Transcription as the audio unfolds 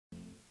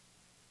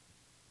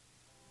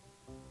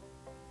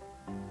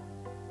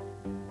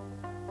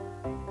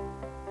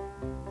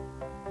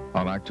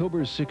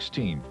October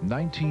 16,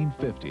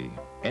 1950,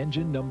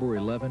 engine number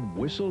 11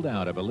 whistled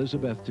out of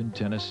Elizabethton,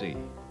 Tennessee.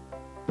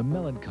 The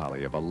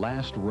melancholy of a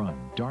last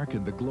run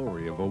darkened the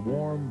glory of a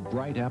warm,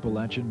 bright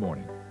Appalachian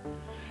morning.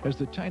 As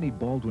the tiny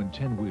Baldwin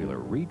 10-wheeler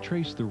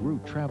retraced the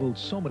route traveled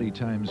so many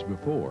times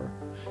before,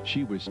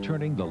 she was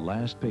turning the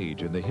last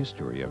page in the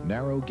history of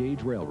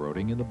narrow-gauge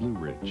railroading in the Blue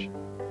Ridge.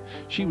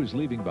 She was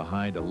leaving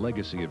behind a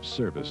legacy of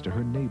service to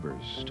her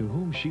neighbors, to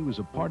whom she was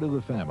a part of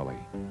the family,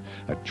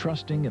 a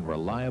trusting and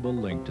reliable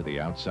link to the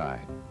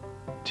outside.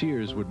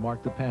 Tears would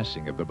mark the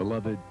passing of the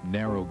beloved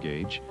narrow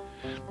gauge,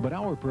 but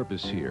our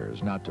purpose here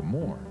is not to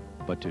mourn,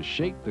 but to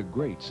shake the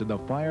grates in the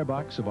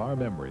firebox of our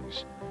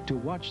memories, to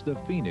watch the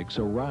phoenix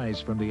arise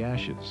from the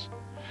ashes.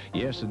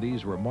 Yes, in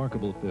these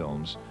remarkable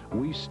films,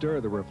 we stir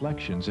the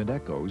reflections and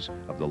echoes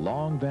of the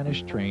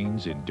long-vanished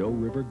trains in Doe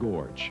River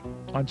Gorge,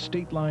 on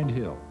State Line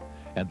Hill,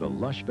 and the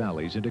lush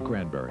valleys into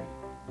Cranberry.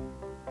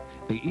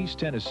 The East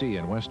Tennessee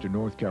and Western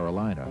North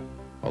Carolina,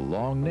 a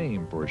long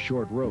name for a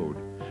short road,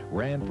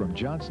 ran from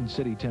Johnson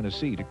City,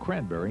 Tennessee to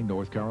Cranberry,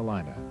 North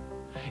Carolina.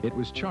 It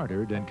was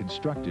chartered and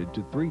constructed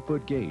to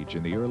 3-foot gauge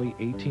in the early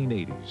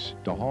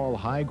 1880s to haul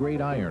high-grade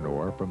iron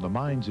ore from the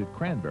mines at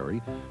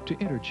Cranberry to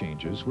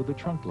interchanges with the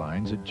trunk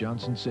lines at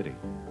Johnson City.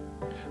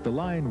 The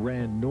line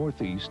ran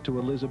northeast to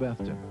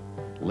Elizabethton,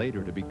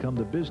 later to become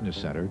the business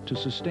center to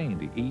sustain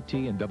the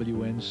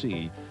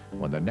ET&WNC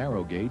when the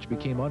narrow gauge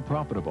became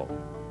unprofitable.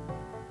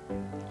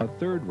 A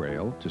third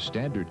rail to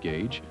standard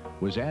gauge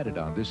was added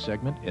on this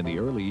segment in the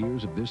early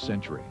years of this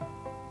century.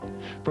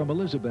 From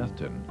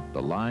Elizabethton,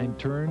 the line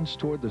turns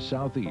toward the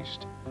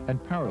southeast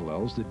and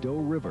parallels the Doe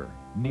River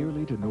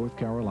nearly to North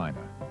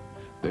Carolina.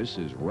 This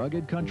is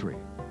rugged country,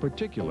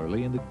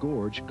 particularly in the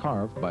gorge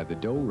carved by the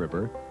Doe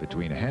River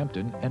between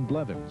Hampton and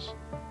Blevins.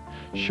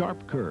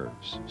 Sharp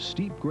curves,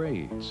 steep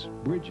grades,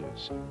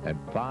 bridges, and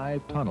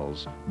 5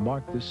 tunnels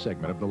mark this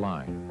segment of the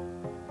line.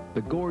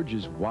 The gorge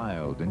is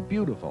wild and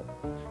beautiful.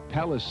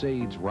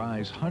 Palisades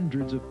rise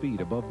hundreds of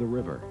feet above the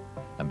river,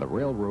 and the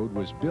railroad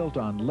was built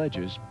on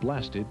ledges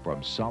blasted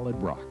from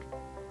solid rock.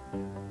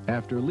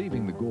 After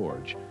leaving the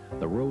gorge,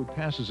 the road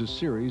passes a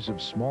series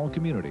of small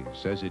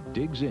communities as it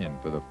digs in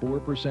for the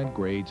 4%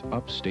 grades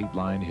up State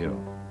Line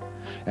Hill.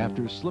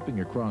 After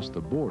slipping across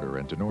the border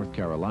into North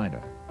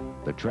Carolina,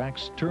 the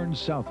tracks turn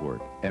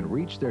southward and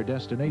reach their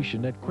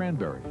destination at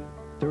Cranberry,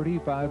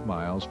 35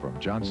 miles from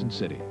Johnson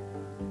City.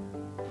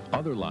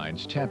 Other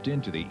lines tapped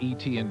into the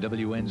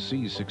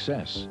ET&WNC's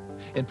success.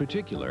 In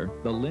particular,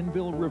 the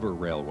Linville River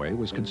Railway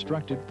was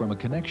constructed from a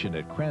connection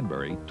at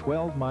Cranberry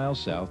 12 miles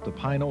south to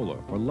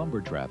Pinola for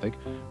lumber traffic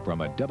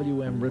from a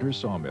W.M. Ritter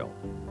sawmill.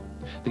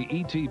 The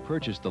ET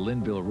purchased the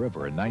Linville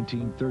River in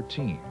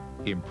 1913,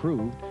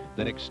 improved,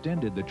 then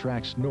extended the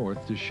tracks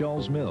north to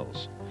Shull's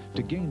Mills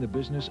to gain the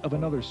business of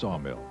another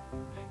sawmill.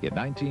 In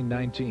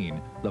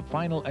 1919, the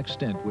final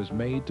extent was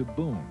made to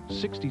Boone,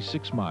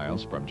 66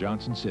 miles from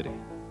Johnson City.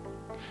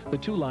 The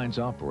two lines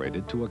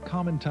operated to a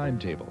common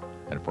timetable,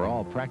 and for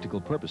all practical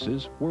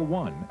purposes were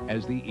one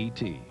as the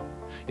ET.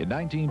 In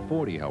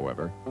 1940,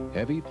 however,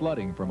 heavy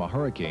flooding from a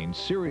hurricane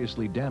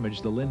seriously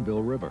damaged the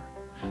Linville River.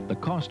 The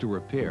cost to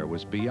repair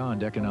was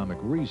beyond economic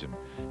reason,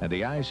 and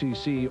the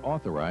ICC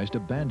authorized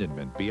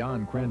abandonment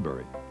beyond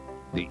Cranberry.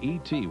 The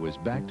ET was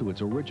back to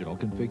its original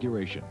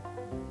configuration.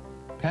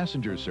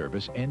 Passenger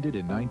service ended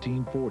in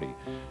 1940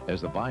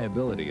 as the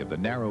viability of the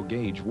narrow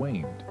gauge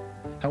waned.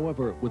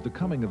 However, with the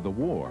coming of the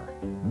war,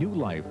 new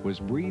life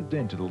was breathed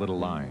into the little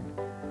line.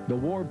 The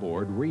War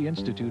Board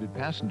reinstituted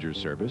passenger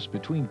service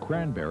between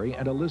Cranberry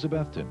and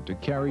Elizabethton to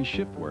carry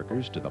shift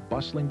workers to the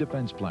bustling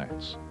defense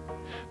plants.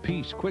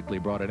 Peace quickly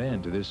brought an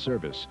end to this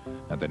service,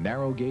 and the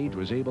narrow gauge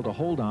was able to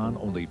hold on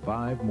only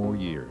 5 more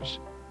years.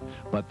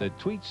 But the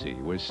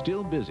Tweetsie was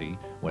still busy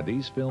when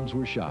these films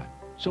were shot.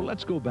 So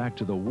let's go back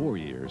to the war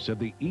years of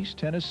the East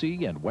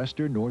Tennessee and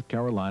Western North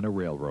Carolina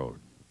Railroad.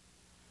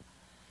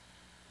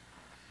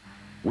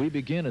 We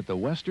begin at the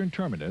western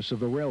terminus of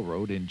the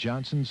railroad in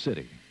Johnson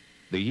City.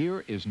 The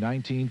year is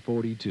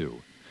 1942,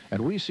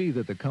 and we see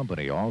that the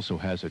company also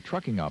has a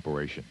trucking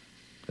operation.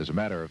 As a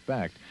matter of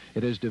fact,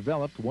 it has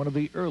developed one of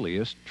the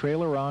earliest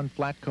trailer-on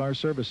flat car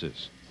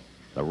services.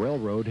 The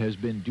railroad has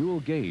been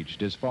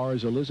dual-gauged as far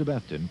as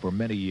Elizabethton for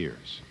many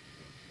years.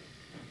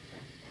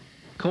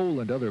 Coal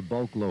and other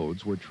bulk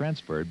loads were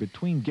transferred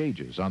between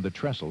gauges on the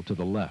trestle to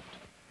the left.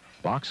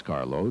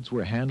 Boxcar loads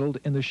were handled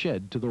in the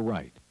shed to the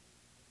right.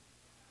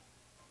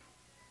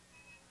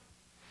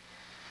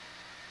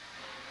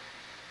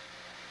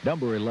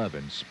 Number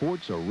 11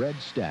 sports a red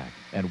stack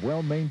and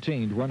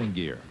well-maintained running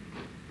gear.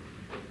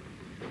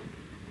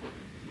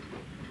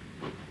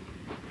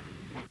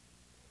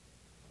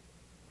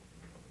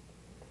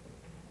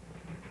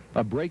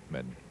 A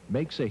brakeman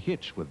makes a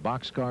hitch with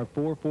boxcar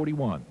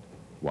 441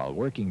 while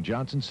working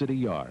Johnson City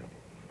Yard.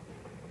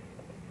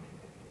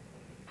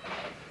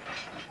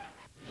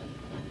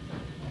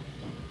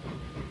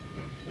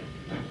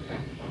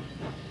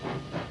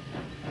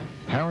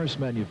 Harris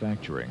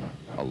Manufacturing,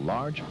 a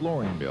large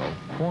flooring mill,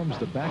 forms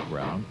the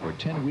background for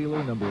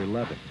 10-wheeler number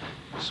 11,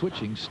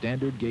 switching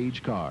standard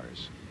gauge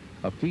cars.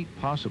 a feat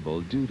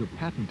possible due to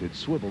patented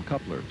swivel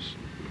couplers.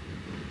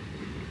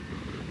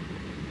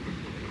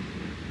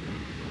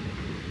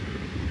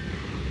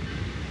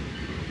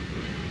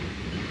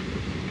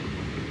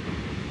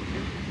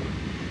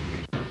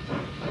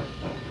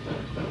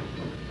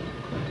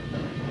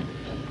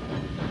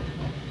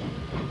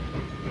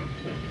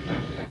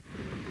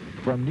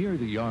 From near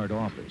the yard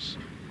office,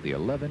 the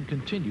 11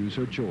 continues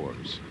her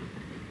chores.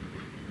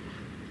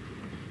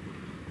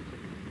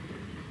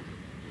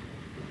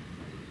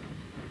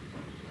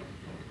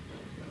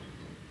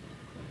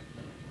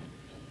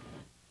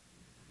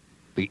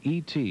 The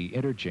ET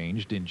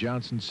interchanged in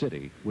Johnson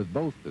City with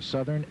both the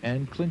Southern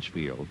and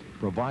Clinchfield,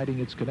 providing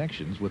its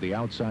connections with the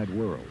outside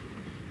world.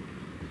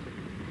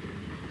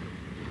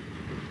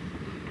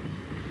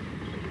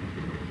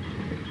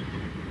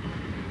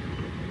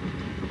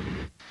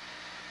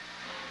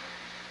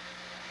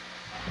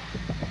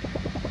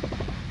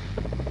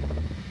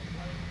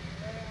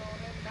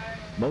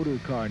 Motor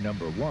car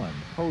number 1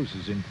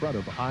 poses in front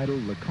of idle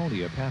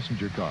Laconia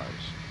passenger cars.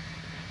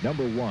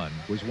 Number 1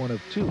 was one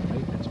of 2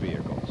 maintenance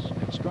vehicles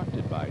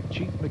constructed by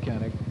Chief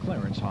Mechanic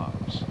Clarence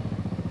Hobbs.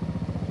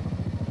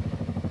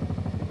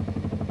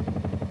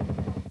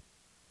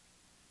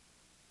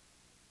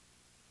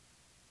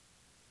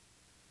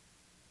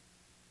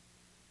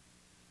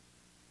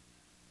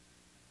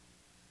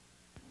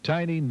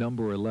 Tiny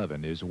number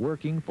 11 is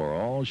working for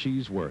all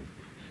she's worth,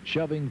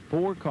 shoving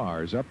 4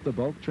 cars up the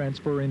bulk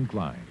transfer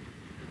incline.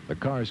 The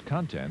car's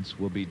contents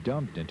will be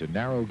dumped into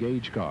narrow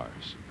gauge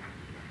cars.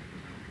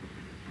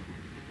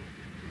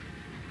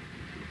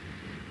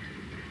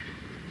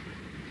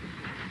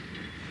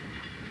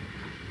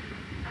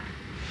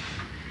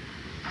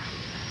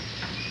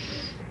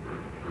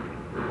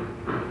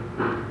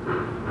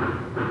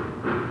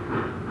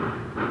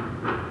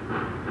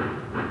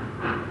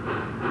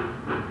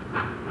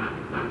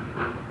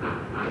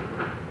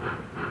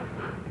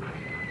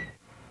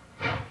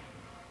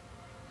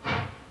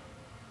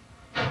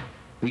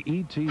 The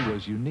ET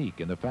was unique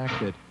in the fact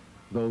that,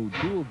 though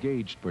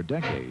dual-gauged for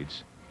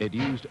decades, it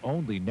used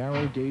only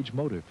narrow-gauge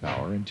motive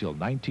power until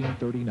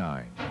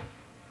 1939.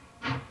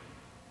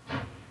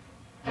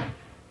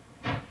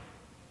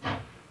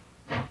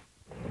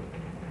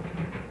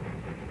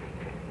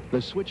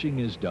 The switching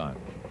is done.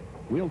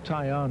 We'll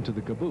tie on to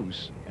the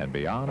caboose and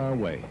be on our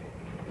way.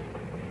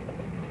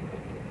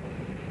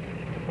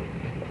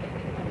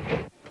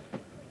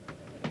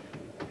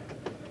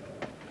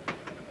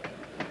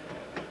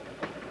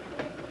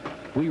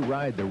 We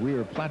ride the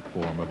rear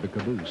platform of the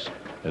caboose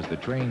as the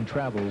train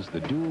travels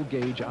the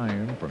dual-gauge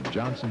iron from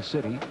Johnson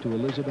City to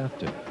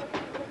Elizabethton.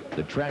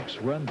 The tracks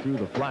run through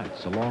the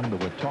flats along the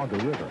Watauga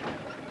River.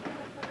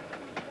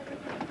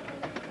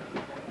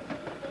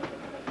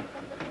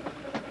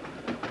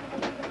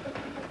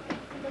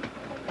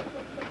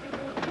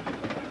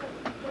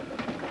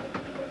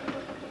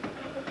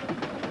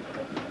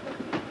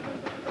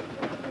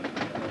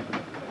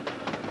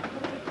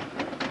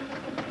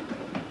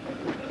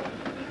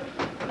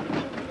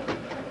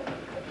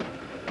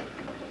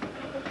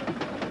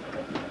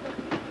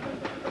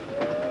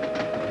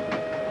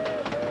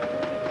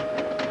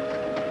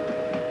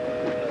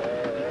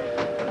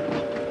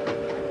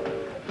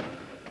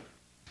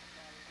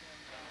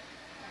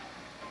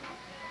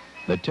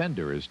 The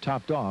tender is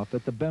topped off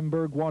at the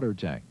Bemberg water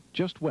tank,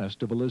 just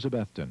west of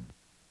Elizabethton.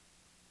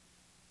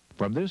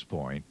 From this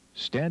point,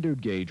 standard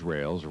gauge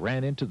rails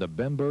ran into the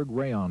Bemberg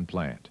rayon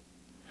plant.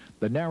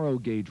 The narrow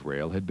gauge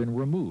rail had been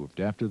removed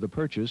after the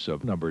purchase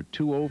of number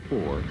 204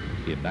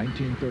 in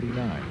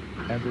 1939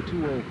 and the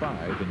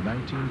 205 in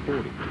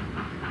 1940.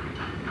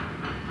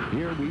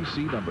 Here we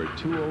see number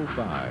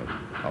 205,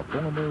 a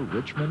former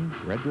Richmond,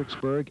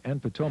 Fredericksburg, and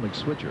Potomac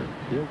switcher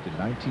built in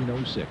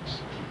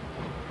 1906.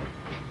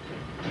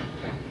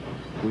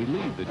 We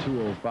leave the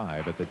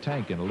 205 at the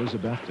tank in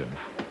Elizabethton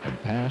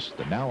and pass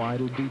the now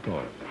idle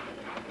depot.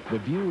 The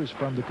view is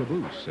from the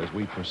caboose as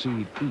we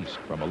proceed east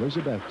from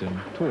Elizabethton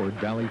toward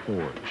Valley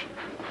Forge.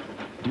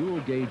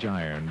 Dual gauge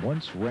iron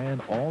once ran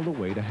all the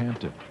way to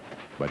Hampton,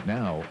 but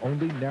now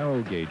only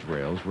narrow gauge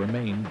rails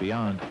remain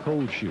beyond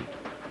Coal Chute.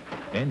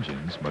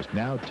 Engines must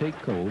now take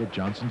coal at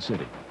Johnson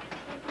City.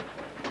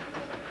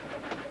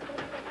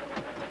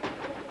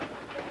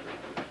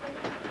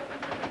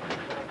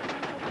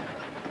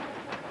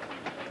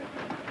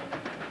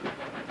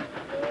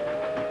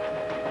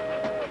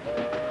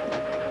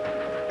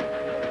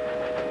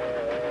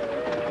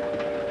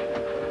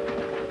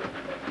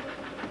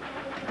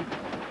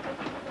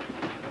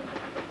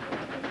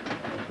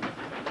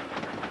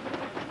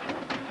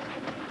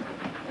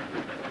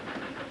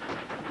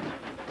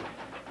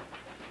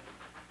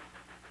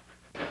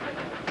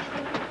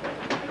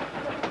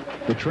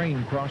 The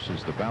train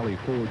crosses the Valley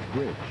Forge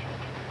Bridge.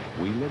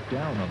 We look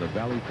down on the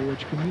Valley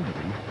Forge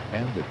community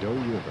and the Doe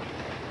River.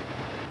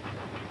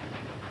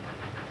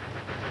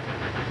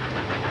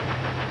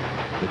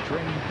 The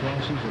train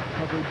crosses a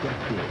covered deck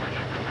bridge,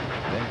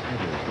 then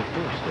enters the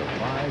first of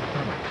 5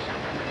 tunnels.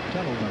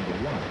 Tunnel number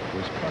 1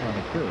 was cut on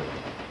a curve.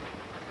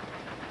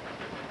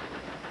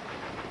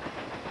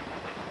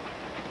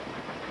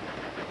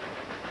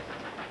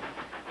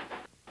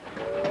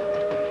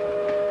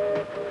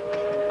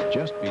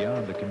 Just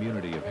beyond the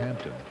community of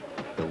Hampton,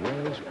 the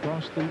rails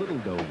cross the Little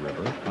Doe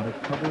River on a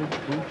covered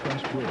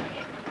through-truss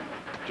bridge.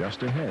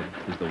 Just ahead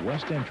is the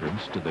west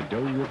entrance to the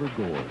Doe River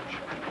Gorge.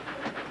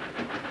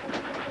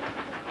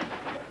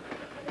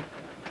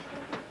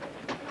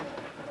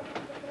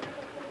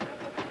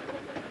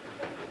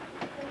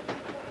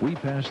 We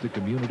pass the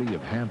community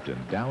of Hampton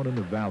down in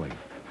the valley.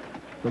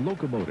 The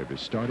locomotive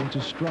is starting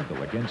to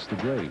struggle against the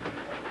grade.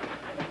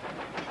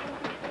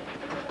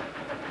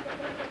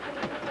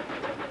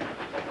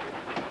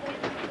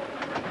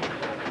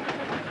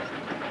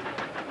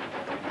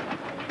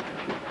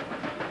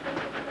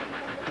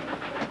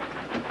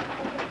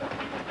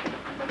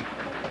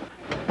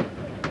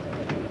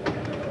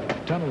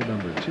 Tunnel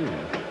number 2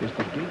 is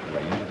the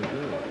gateway into the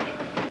gorge.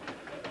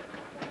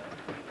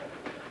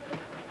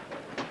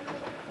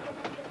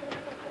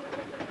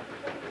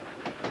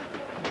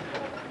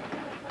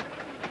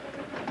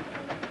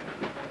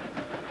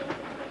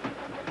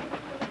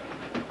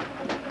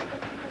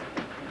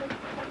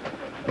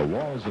 The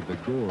walls of the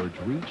gorge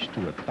reach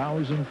to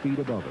 1,000 feet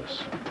above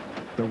us.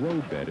 The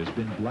roadbed has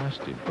been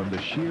blasted from the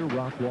sheer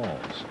rock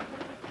walls.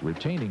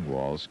 Retaining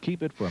walls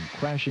keep it from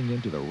crashing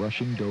into the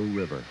rushing Doe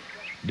River,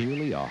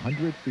 nearly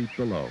 100 feet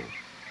below.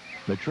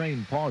 The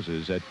train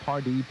pauses at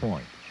Pardee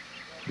Point,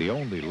 the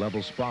only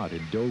level spot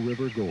in Doe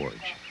River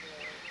Gorge.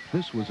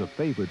 This was a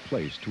favorite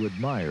place to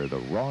admire the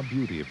raw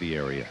beauty of the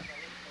area.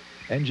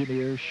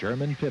 Engineer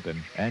Sherman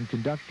Pippin and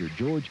conductor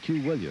George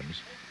Q.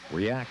 Williams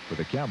react for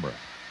the camera.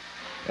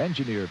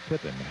 Engineer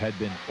Pippin had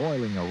been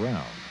oiling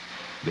around.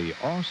 The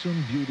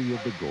awesome beauty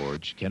of the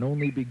gorge can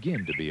only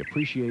begin to be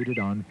appreciated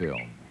on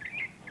film.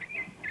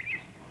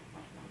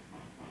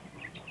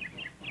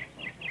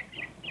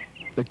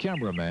 The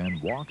cameraman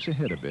walks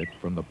ahead a bit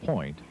from the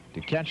point to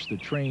catch the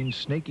train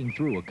snaking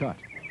through a cut.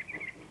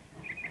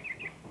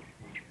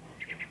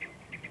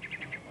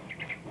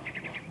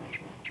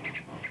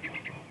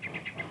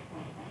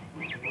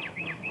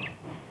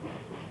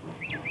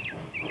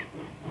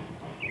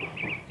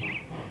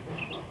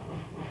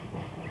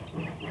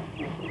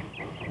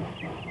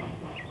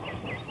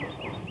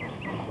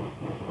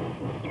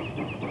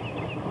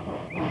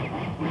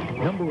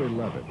 Number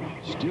 11,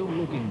 still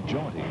looking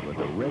jaunty with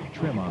the red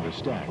trim on the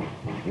stack,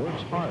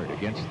 works hard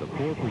against the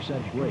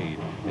 4% grade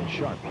and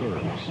sharp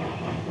curves.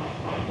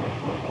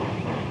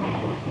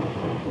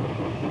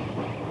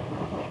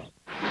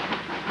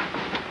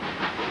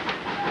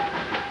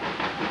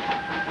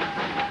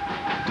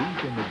 Deep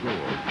in the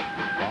gorge,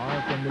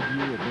 far from the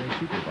view of their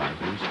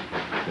supervisors,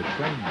 the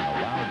trainmen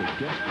allow the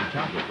guest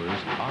photographers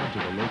onto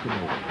the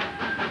locomotive.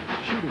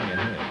 Shooting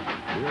ahead,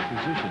 we're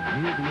positioned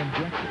near the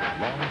injector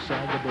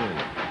alongside the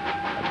boiler.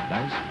 A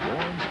nice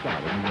warm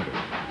spot in the winter.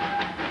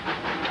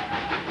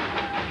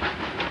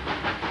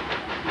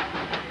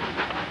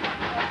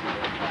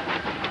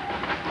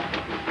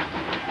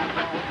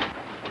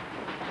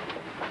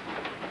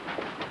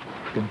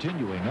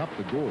 Continuing up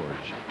the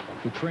gorge,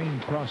 the train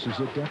crosses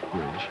a deck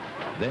bridge,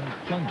 then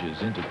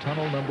plunges into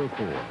tunnel number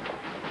 4.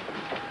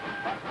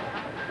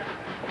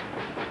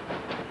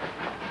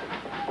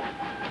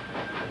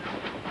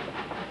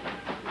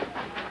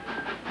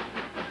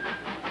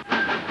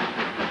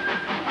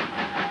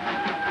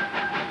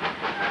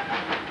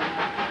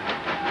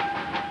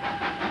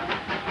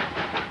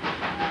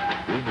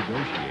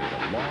 Negotiate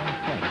a long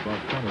cut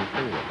above tunnel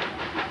 4,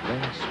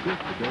 then skirt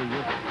the Doe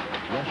River,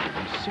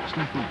 rushing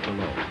 60 feet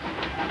below.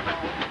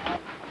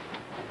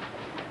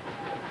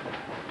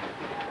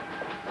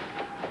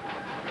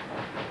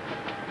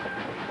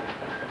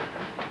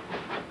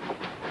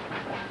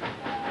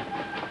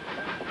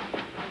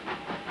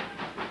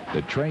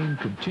 The train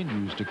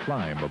continues to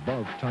climb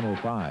above tunnel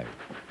 5.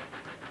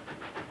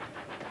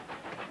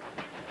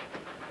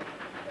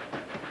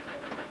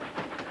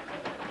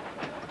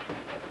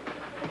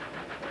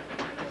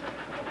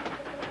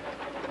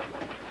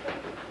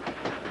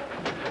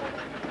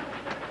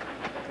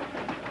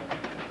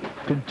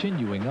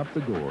 Continuing up the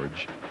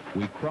gorge,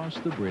 we cross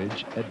the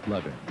bridge at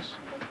Blevins.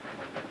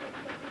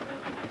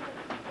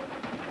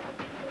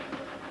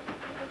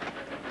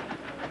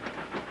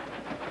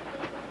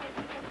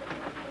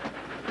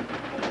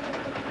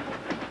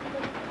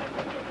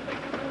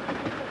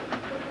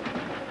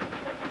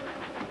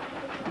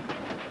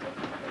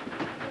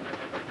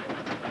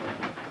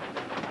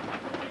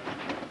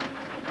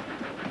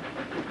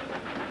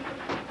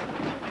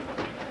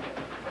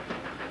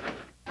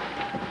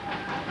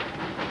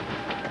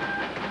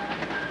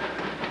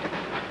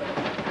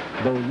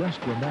 Though less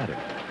dramatic,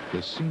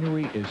 the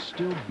scenery is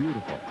still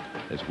beautiful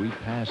as we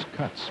pass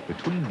cuts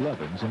between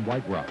Blevins and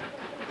White Rock.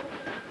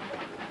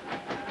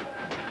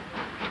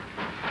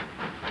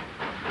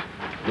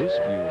 This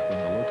view from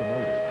the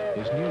locomotive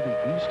is near the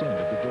east end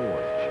of the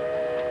gorge.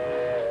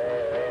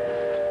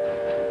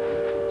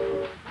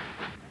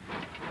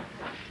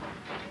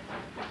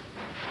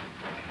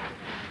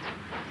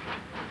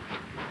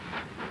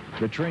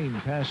 The train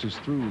passes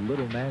through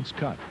Little Nance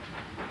Cut.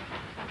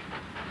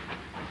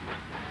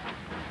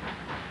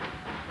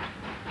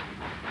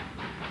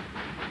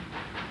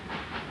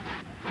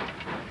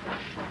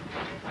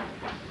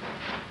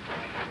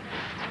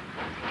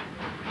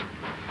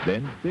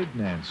 Then Big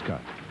Nan's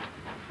Cut.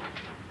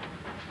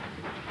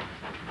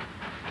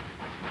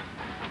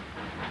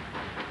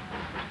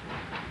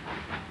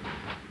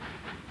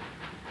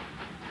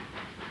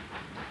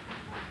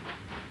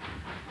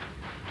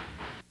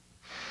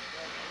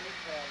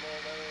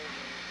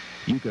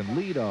 You can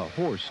lead a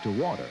horse to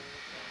water.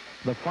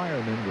 The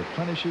fireman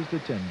replenishes the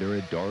tender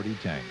at Doherty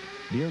Tank,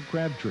 near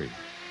Crabtree.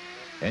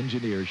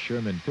 Engineer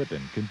Sherman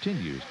Pippin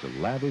continues to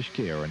lavish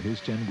care on his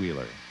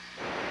 10-wheeler.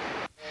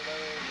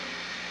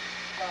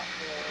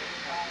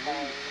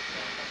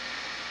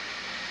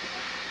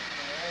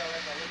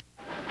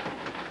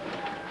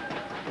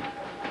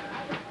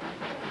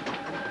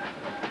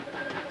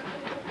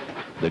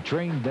 The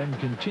train then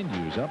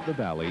continues up the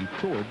valley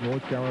toward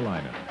North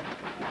Carolina.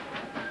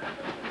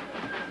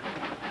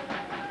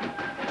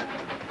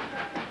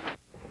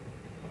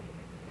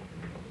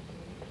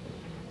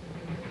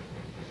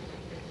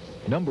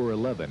 Number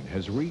 11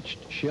 has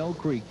reached Shell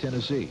Creek,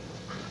 Tennessee.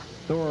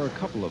 There are a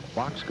couple of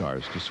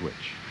boxcars to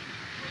switch.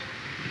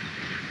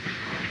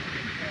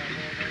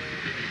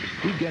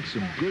 We get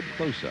some good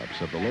close-ups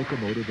of the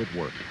locomotive at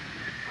work.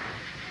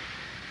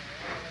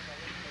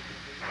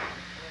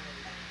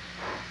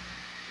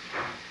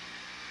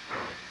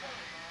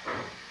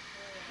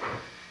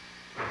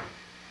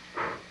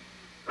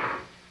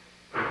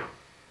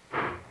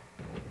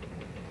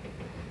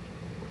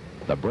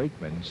 The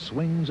brakeman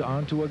swings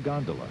onto a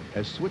gondola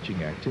as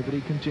switching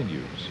activity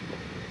continues.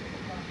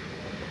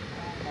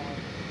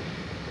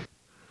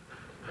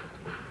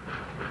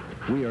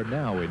 We are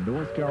now in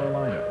North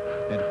Carolina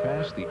and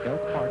past the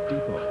Elk Park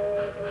Depot.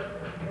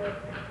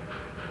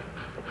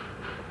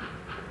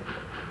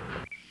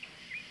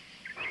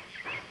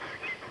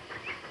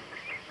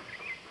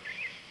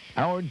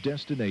 Our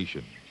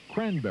destination,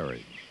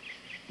 Cranberry.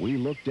 We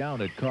look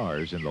down at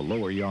cars in the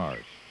lower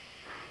yard.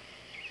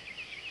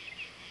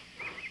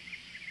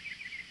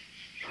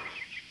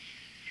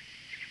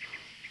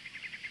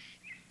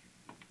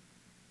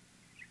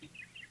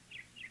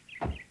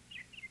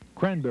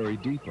 Cranberry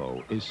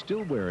Depot is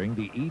still wearing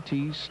the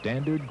ET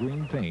standard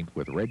green paint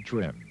with red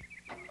trim.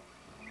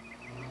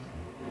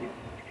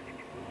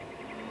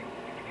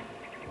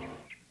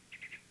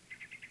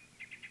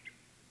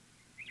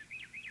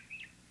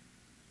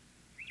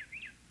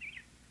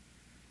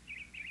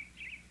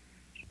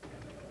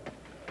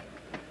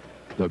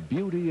 The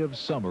beauty of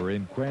summer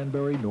in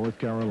Cranberry, North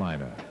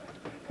Carolina.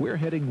 We're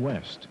heading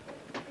west.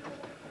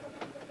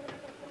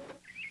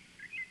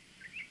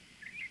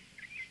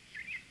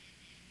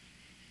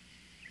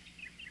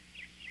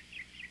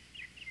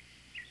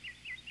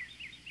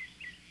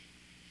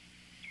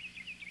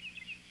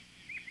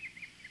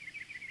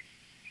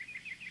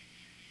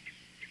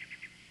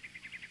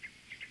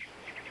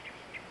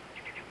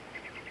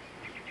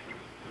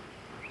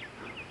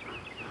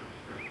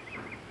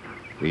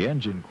 The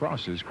engine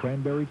crosses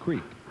Cranberry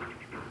Creek.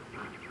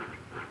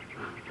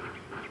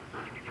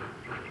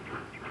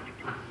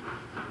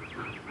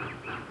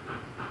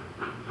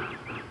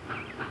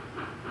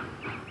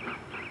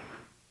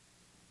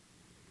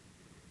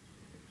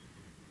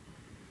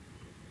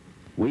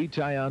 We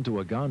tie onto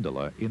a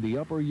gondola in the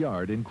upper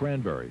yard in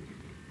Cranberry.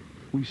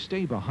 We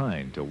stay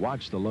behind to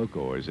watch the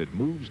loco as it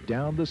moves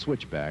down the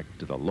switchback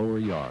to the lower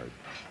yard.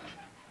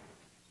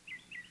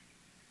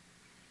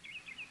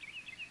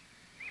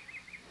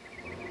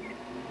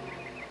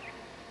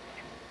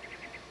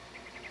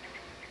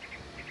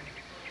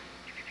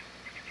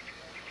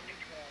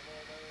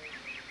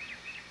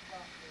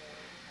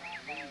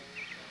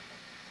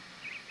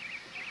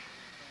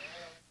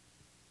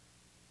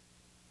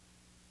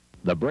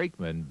 The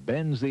brakeman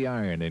bends the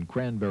iron in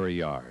Cranberry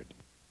Yard.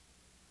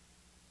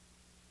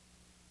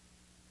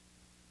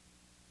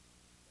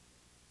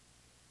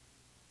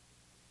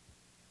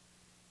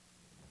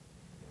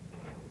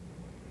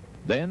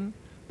 Then,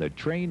 the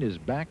train is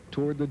back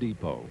toward the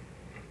depot.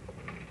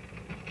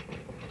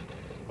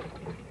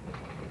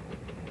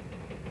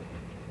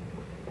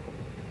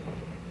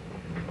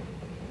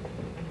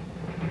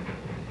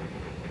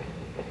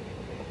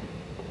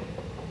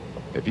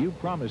 If you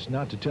promise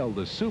not to tell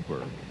the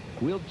super,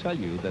 we'll tell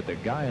you that the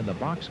guy in the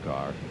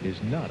boxcar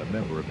is not a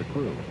member of the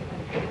crew.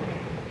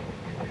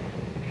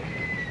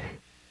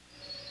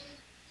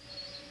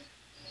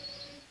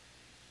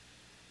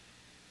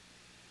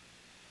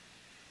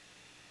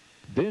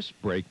 This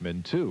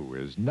brakeman, too,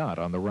 is not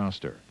on the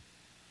roster.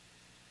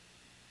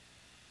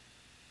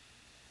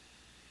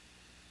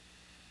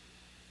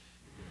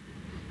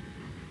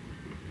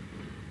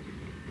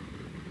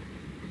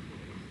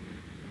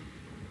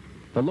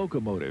 The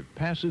locomotive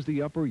passes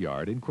the upper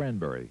yard in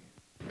Cranberry.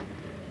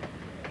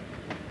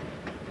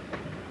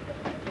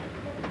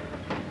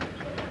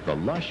 The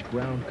lush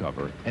ground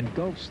cover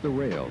engulfs the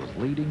rails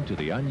leading to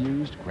the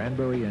unused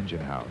Cranberry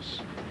engine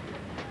house.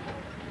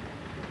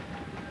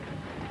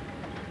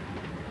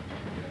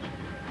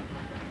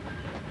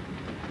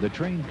 The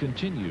train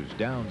continues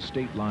down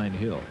State Line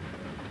Hill.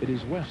 It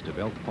is west of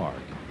Elk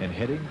Park and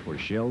heading for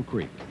Shell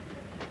Creek.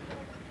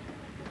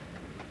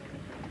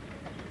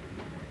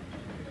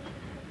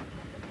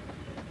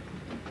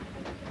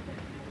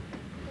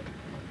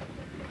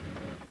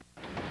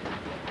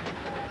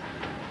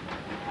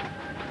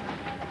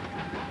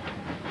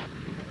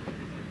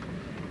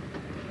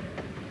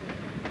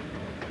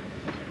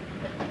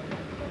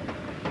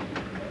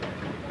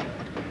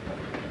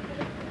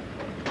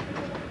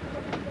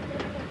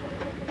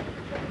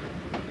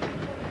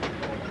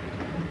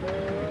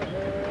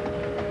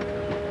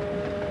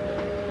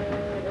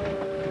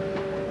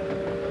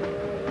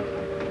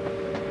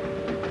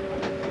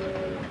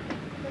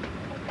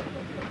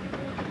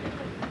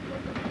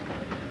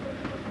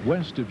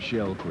 west of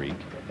Shell Creek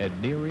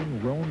and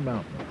nearing Roan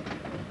Mountain.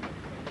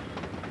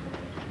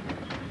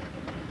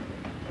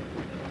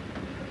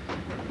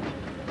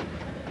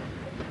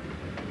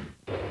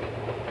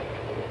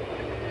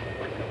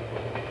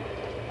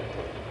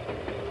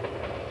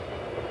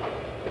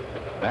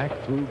 Back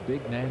through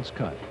Big Nance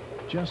Cut,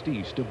 just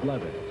east of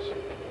Blevins.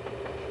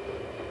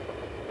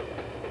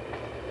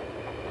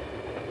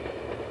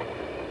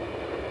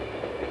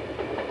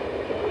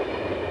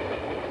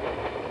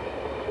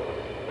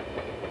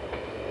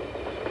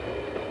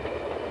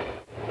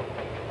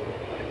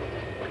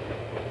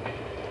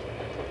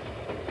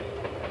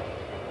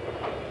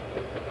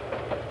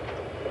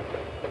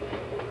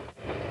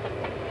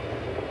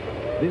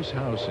 This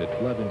house at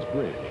Blevins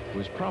Bridge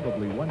was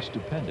probably once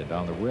dependent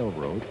on the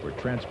railroad for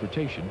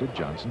transportation to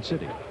Johnson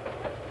City.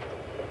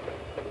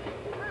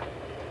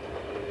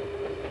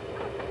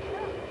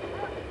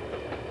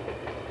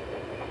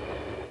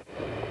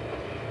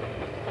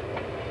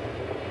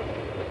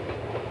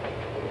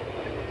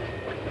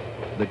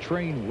 The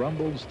train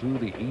rumbles through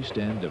the east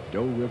end of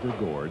Doe River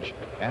Gorge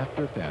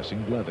after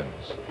passing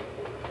Blevins.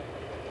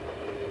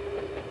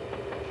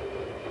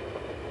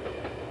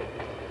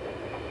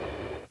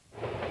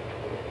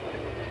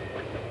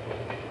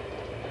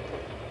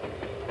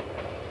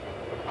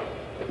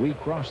 We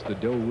cross the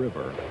Doe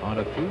River on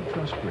a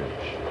through-truss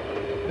bridge,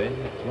 then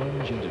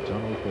plunge into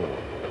Tunnel 4.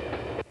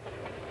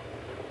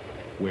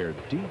 We're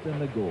deep in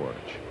the gorge,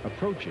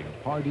 approaching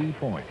Pardee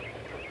Point.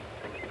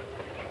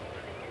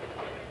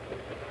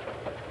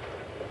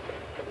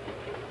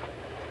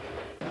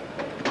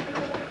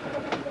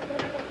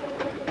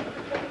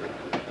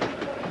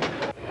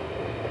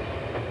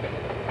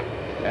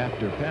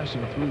 After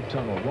passing through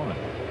Tunnel 1,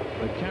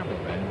 the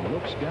cameraman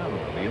looks down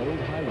on the old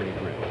highway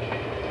bridge.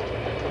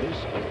 This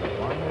is the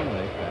final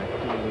leg back to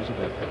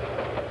Elizabethton.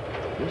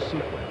 This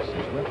sequence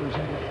has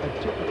represented a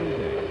typical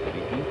day for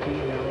the ET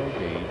narrow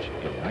gauge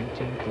in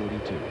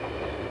 1942.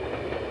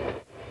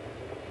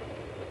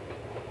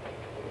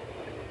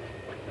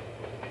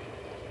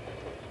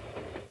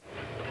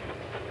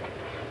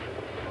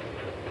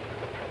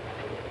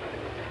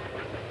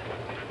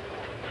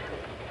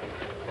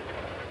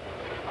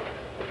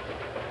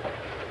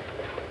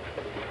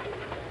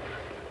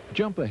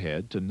 Jump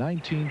ahead to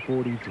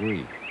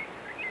 1943.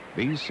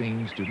 These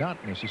scenes do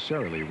not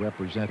necessarily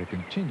represent a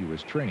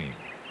continuous train,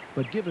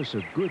 but give us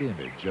a good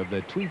image of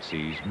the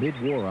Tweetsie's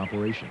mid-war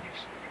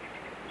operations.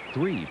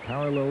 3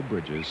 parallel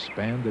bridges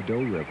span the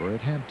Doe River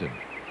at Hampton.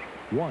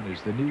 One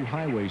is the new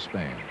highway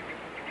span.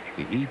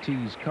 The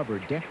ET's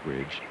covered deck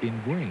bridge in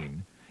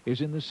green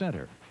is in the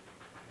center.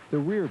 The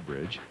rear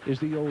bridge is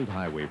the old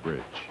highway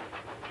bridge.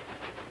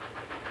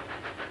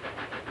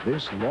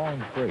 This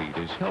long freight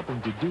is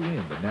helping to do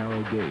in the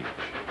narrow gauge.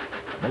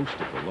 Most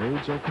of the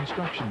loads are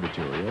construction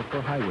material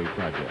for highway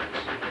projects.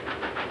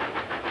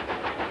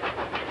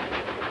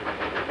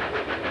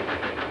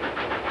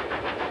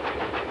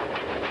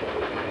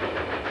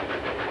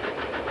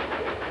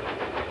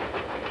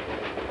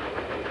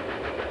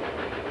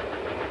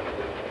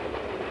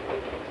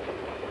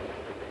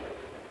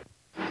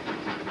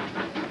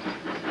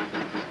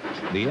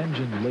 The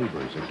engine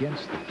labors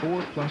against the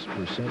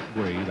 4+%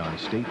 grade on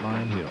State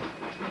Line Hill.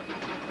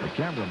 The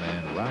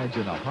cameraman rides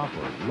in a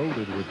hopper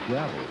loaded with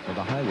gravel for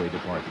the highway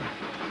department.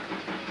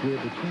 We're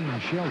between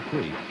Shell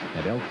Creek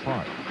and Elk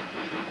Park.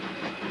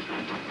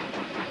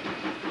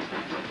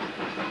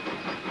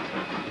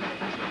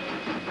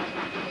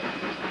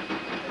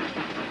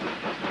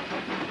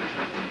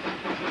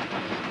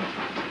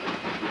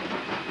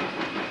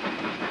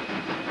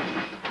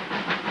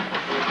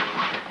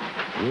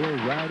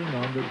 We're riding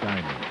on the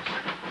diamonds.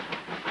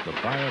 The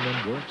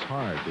fireman works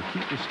hard to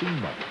keep the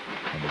steam up,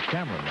 and the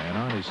cameraman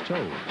on his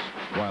toes,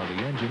 while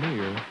the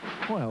engineer,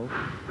 well,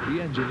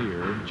 the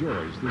engineer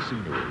enjoys the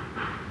scenery.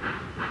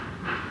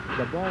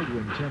 The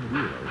Baldwin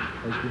 10-wheeler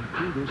has been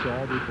through this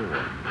all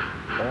before,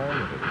 all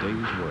in a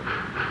day's work.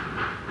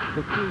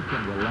 The crew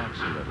can relax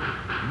a little,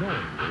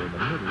 knowing they're in the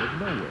middle of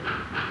nowhere.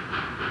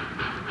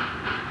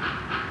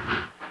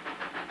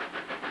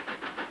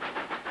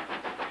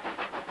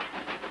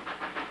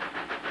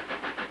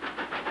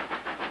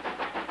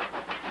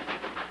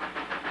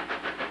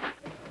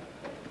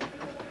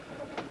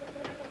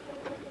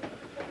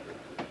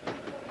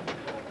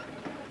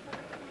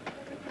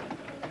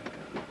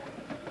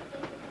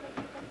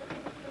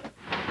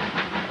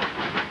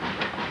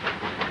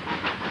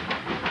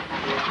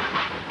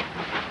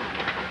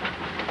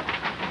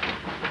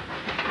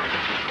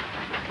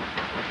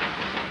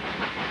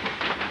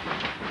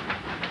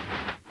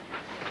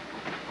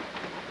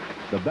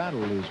 The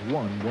battle is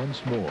won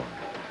once more.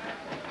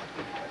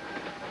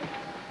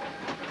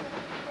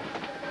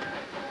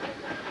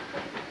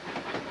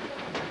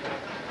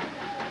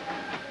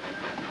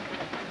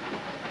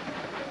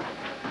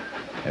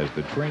 As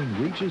the train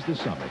reaches the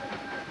summit,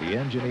 the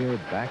engineer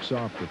backs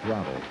off the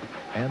throttle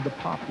and the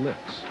pop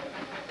lifts.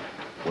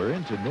 We're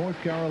into North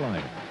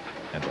Carolina,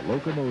 and the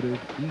locomotive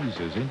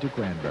eases into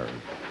Cranberry.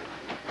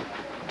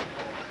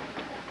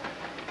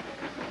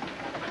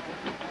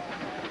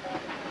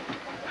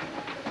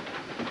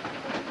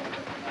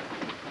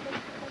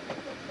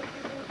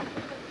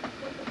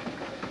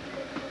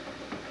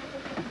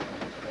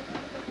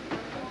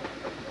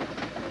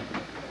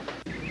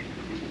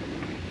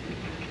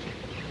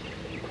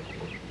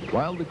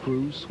 While the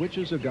crew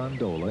switches a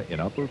gondola in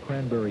Upper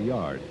Cranberry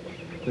Yard,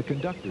 the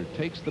conductor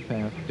takes the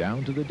path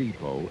down to the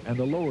depot and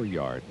the lower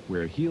yard,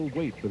 where he'll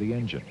wait for the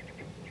engine.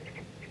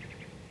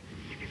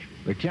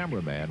 The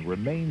cameraman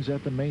remains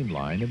at the main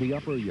line in the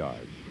upper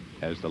yard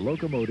as the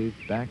locomotive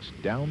backs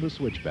down the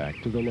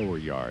switchback to the lower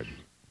yard.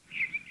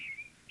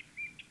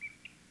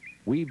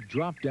 We've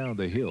dropped down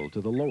the hill to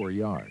the lower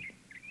yard.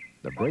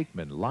 The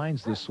brakeman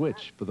lines the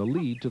switch for the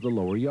lead to the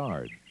lower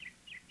yard.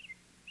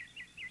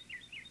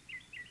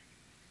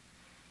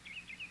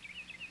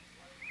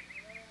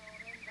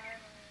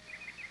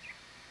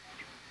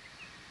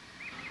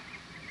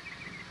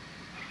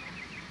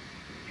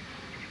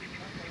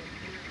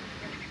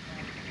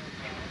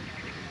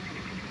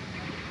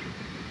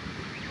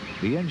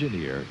 The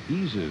engineer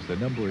eases the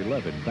number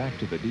 11 back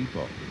to the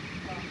depot.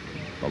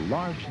 The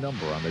large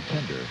number on the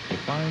tender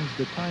defines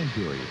the time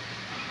period,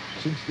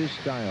 since this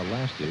dial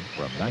lasted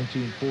from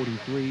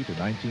 1943 to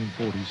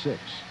 1946.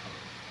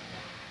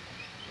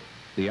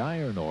 The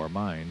iron ore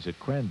mines at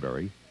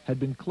Cranberry had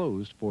been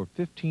closed for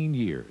 15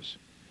 years,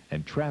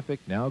 and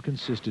traffic now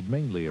consisted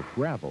mainly of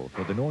gravel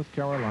for the North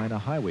Carolina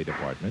Highway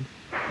Department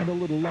and a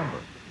little lumber.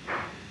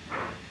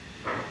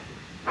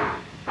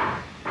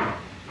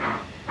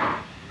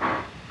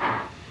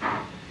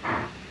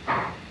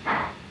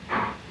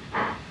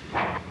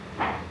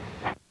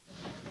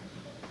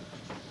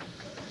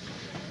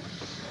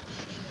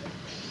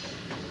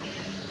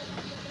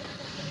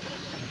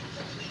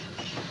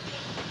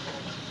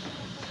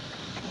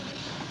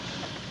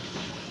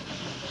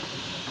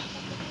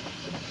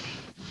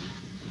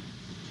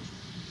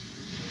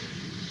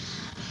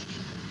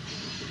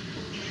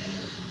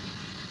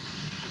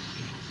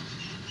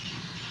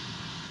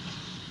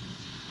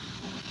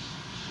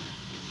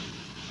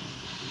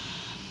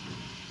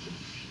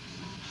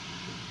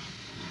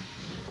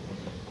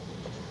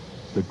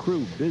 The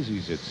crew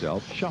busies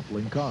itself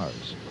shuffling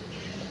cars.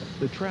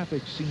 The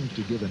traffic seems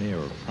to give an air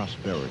of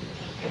prosperity.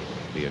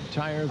 The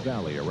entire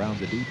valley around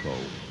the depot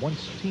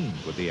once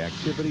teemed with the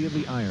activity of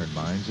the iron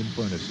mines and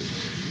furnaces.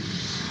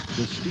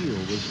 The steel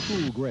was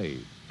tool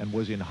grade and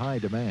was in high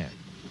demand.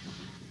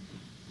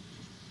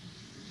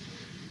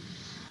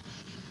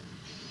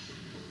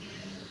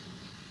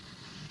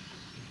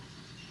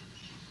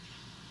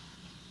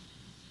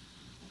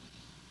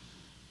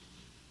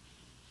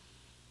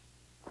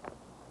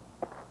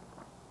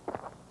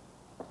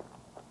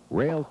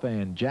 Rail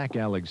fan Jack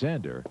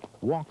Alexander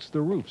walks the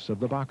roofs of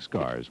the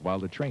boxcars while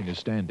the train is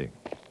standing.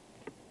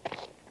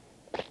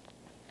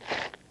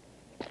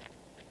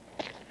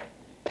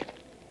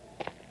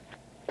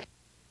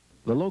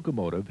 The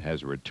locomotive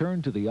has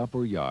returned to the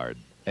upper yard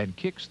and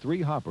kicks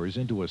 3 hoppers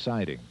into a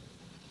siding.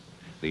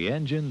 The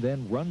engine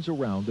then runs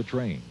around the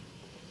train.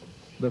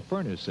 The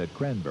furnace at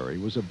Cranberry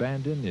was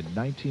abandoned in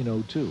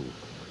 1902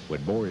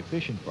 when more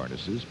efficient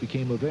furnaces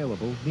became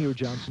available near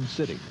Johnson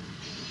City.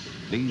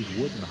 These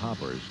wooden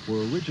hoppers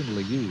were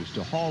originally used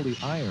to haul the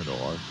iron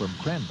ore from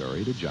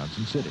Cranberry to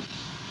Johnson City.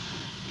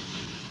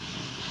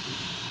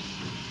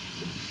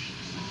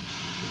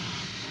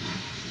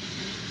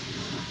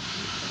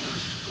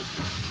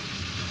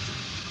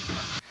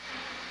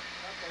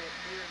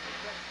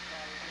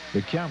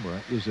 The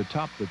camera is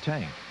atop the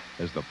tank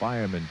as the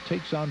fireman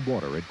takes on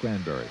water at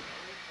Cranberry.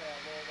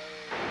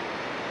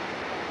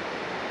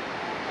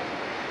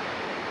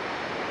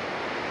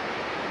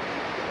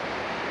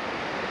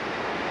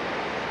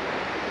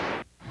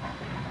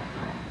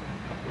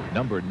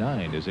 Number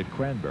 9 is at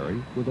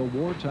Cranberry with a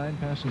wartime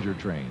passenger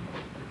train.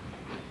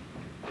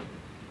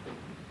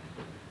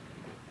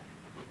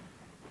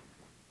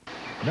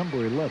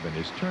 Number 11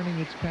 is turning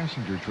its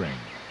passenger train.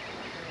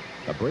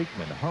 A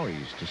brakeman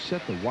hurries to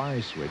set the Y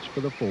switch for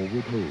the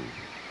forward move.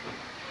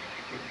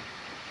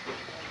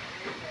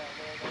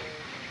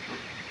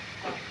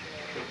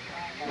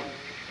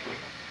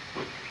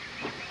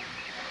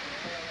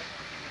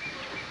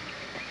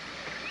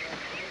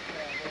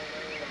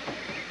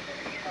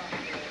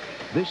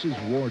 This is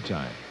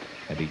wartime,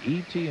 and the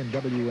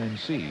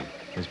ET&WNC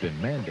has been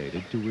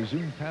mandated to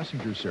resume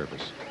passenger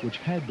service, which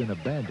had been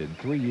abandoned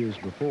 3 years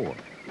before.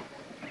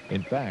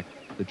 In fact,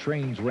 the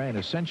trains ran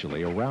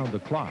essentially around the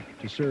clock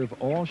to serve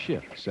all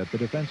shifts at the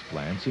defense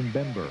plants in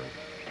Bemberg,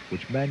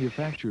 which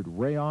manufactured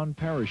rayon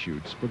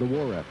parachutes for the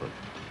war effort.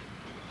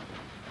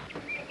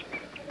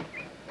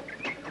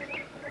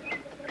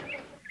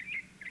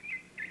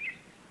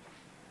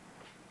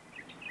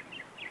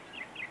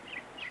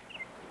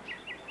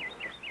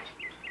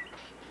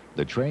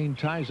 The train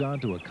ties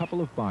onto a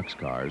couple of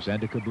boxcars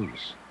and a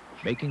caboose,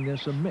 making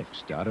this a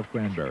mixed out of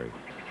Cranberry.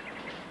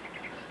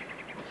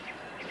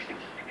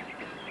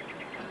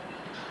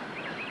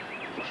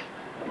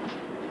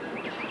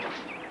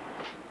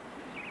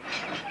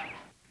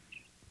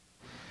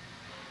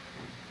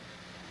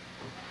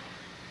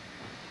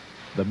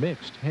 The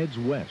mixed heads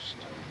west.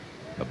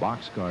 The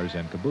boxcars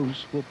and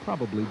caboose will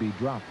probably be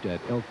dropped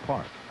at Elk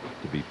Park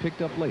to be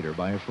picked up later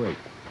by a freight.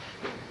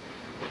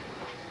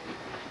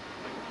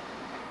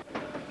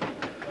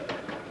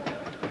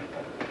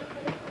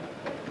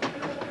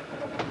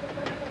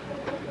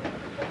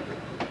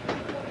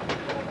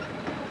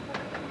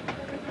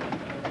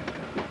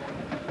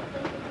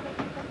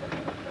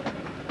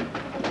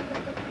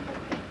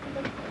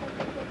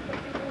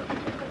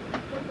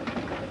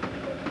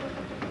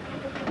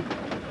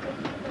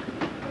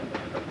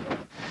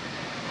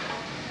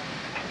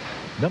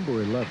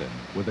 Number 11,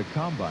 with a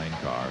combine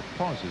car,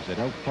 pauses at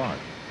Elk Park.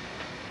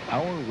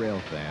 Our rail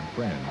fan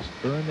friends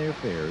earn their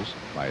fares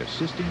by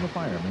assisting the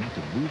firemen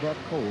to move up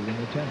coal in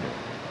the tender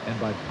and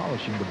by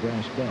polishing the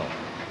brass bell.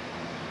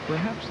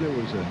 Perhaps there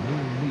was a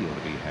noon meal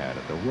to be had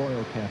at the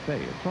Royal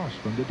Cafe across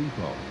from the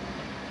depot.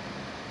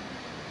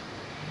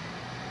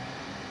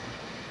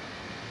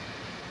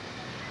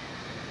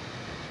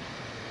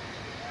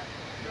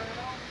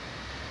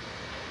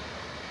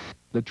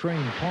 The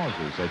train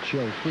pauses at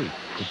Shell Creek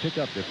to pick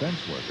up defense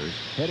workers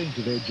heading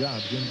to their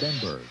jobs in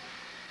Benburg.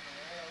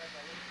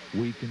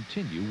 We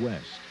continue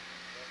west.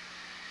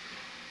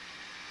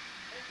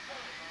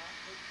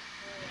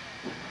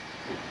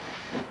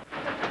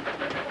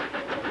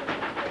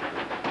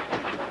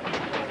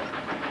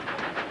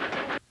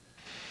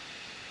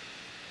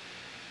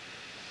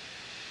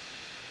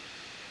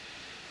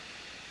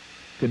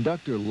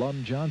 Conductor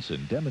Lum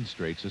Johnson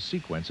demonstrates a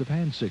sequence of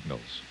hand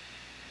signals.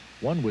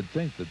 One would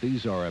think that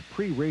these are a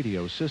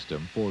pre-radio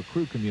system for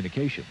crew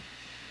communication.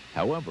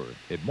 However,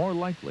 it more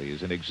likely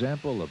is an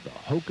example of the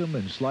hokum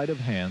and sleight of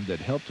hand that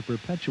helped to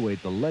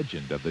perpetuate the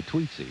legend of the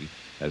Tweetsie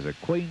as a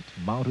quaint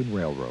mountain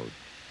railroad.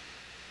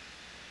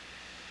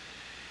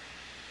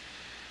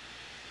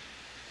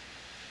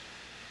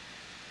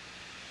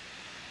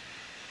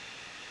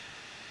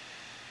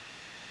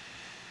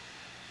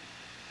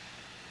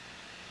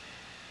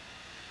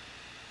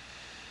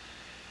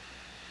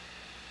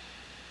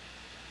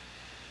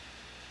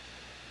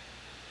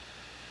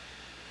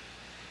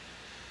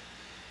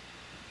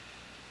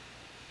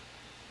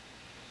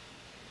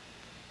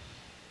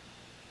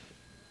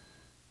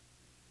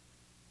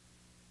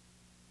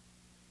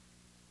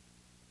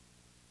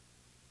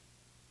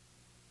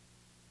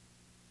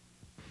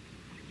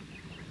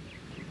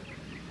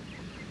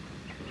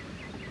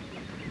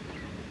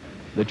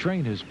 The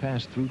train has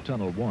passed through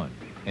Tunnel 1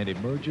 and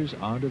emerges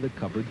onto the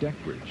covered deck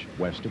bridge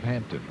west of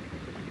Hampton.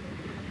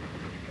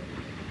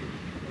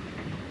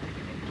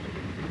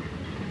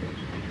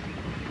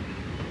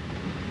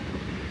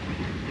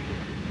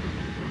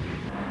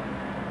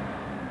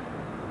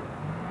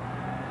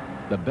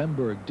 The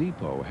Benburg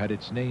Depot had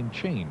its name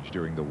changed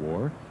during the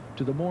war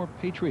to the more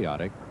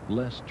patriotic,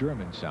 less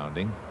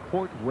German-sounding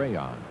Port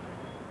Rayon.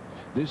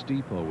 This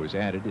depot was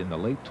added in the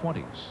late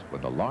 20s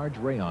when the large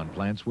rayon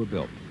plants were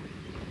built.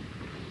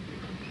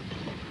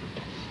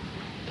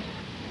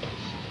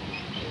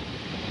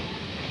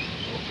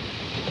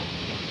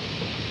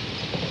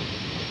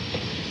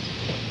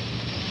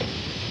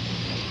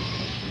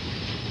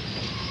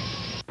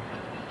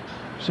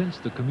 Since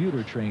the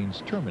commuter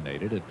trains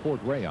terminated at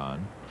Port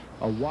Rayon,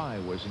 a Y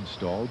was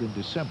installed in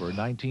December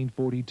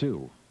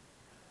 1942.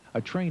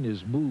 A train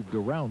is moved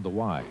around the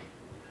Y.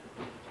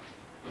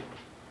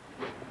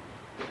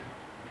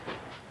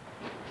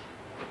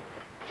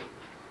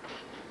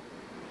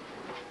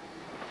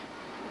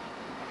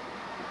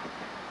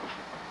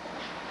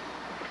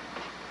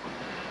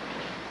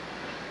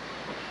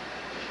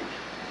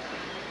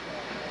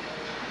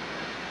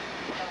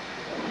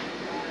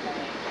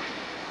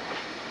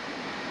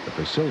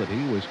 The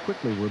facility was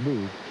quickly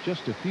removed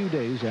just a few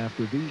days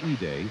after VE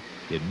Day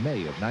in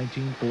May of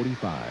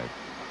 1945.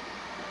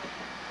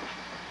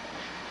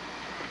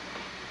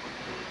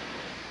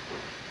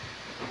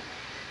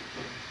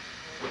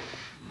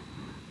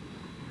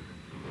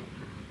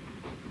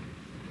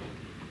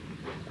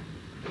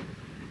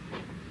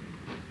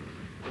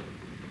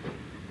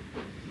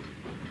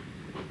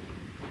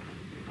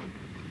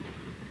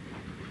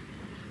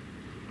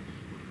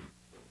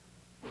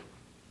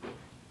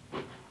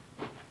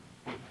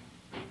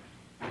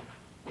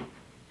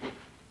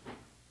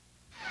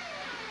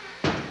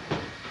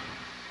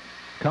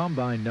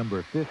 Combine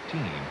number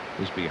 15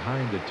 is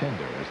behind the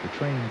tender as the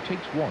train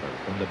takes water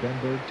from the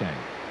Benburg tank.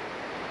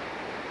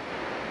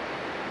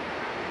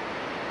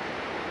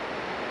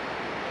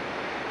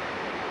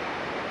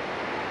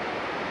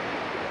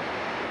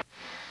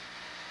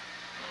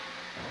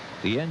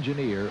 The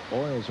engineer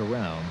oils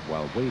around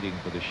while waiting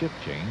for the shift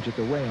change at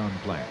the rayon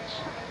plants.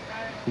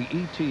 The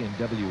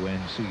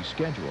ET&WNC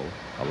schedule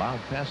allowed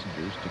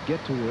passengers to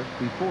get to work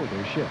before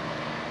their shift.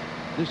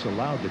 This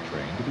allowed the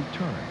train to be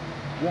turned,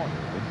 watered,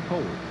 and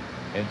cold,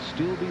 and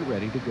still be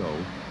ready to go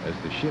as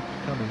the shift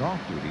coming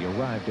off duty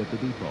arrived at the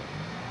depot.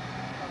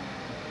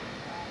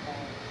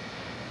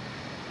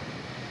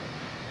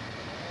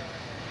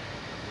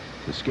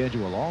 The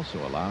schedule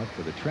also allowed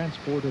for the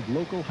transport of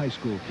local high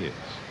school kids.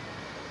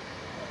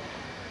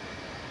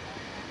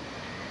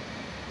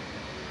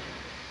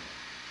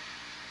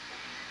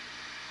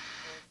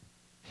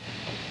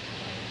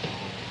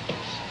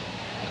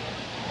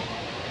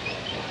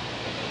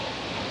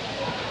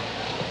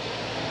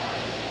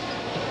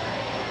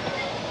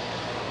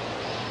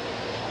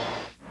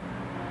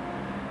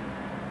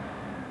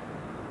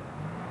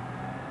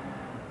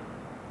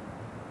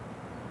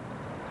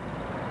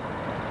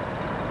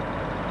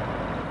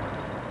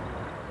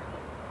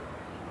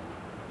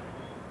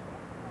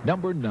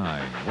 Number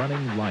 9,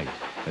 running light,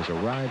 has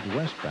arrived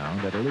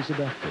westbound at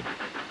Elizabethton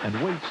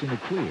and waits in the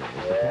clear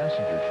as the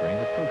passenger train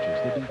approaches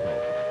the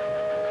depot.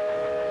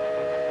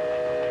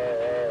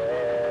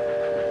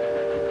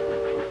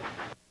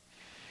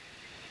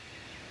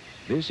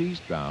 This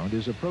eastbound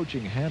is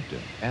approaching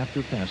Hampton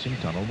after passing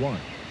Tunnel 1.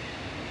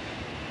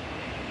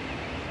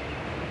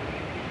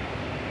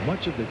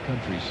 Much of the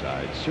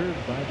countryside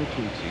served by the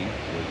Tweetsie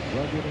was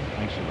rugged and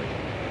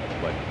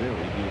isolated, but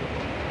very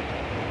beautiful.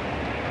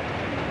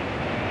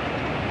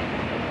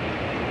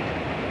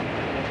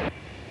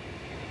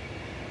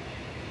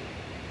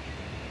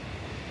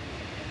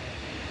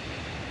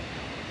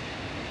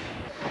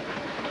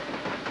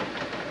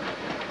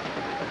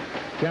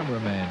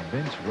 Cameraman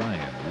Vince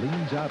Ryan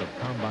leans out of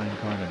combine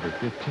car number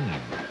 15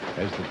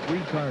 as the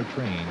 3-car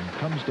train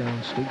comes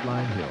down State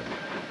Line Hill.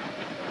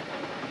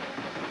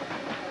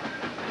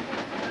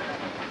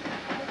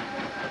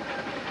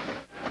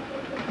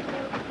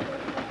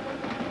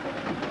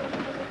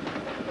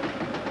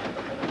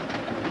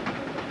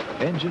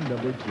 Engine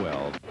number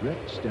 12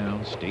 drifts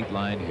down State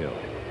Line Hill.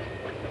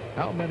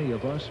 How many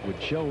of us would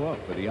show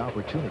up for the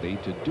opportunity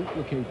to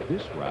duplicate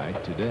this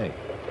ride today?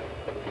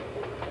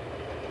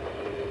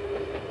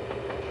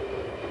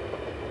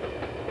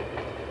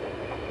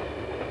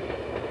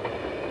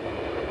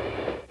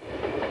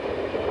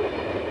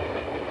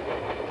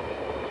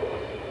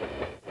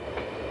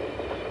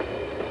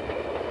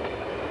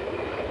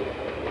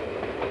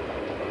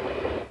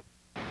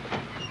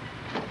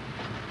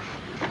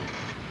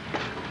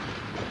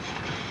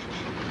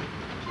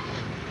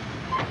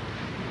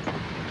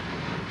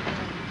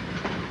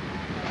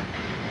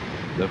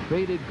 The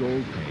faded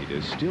gold paint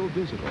is still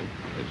visible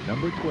as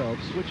number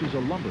 12 switches a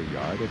lumber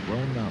yard at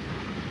Roan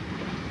Mountain.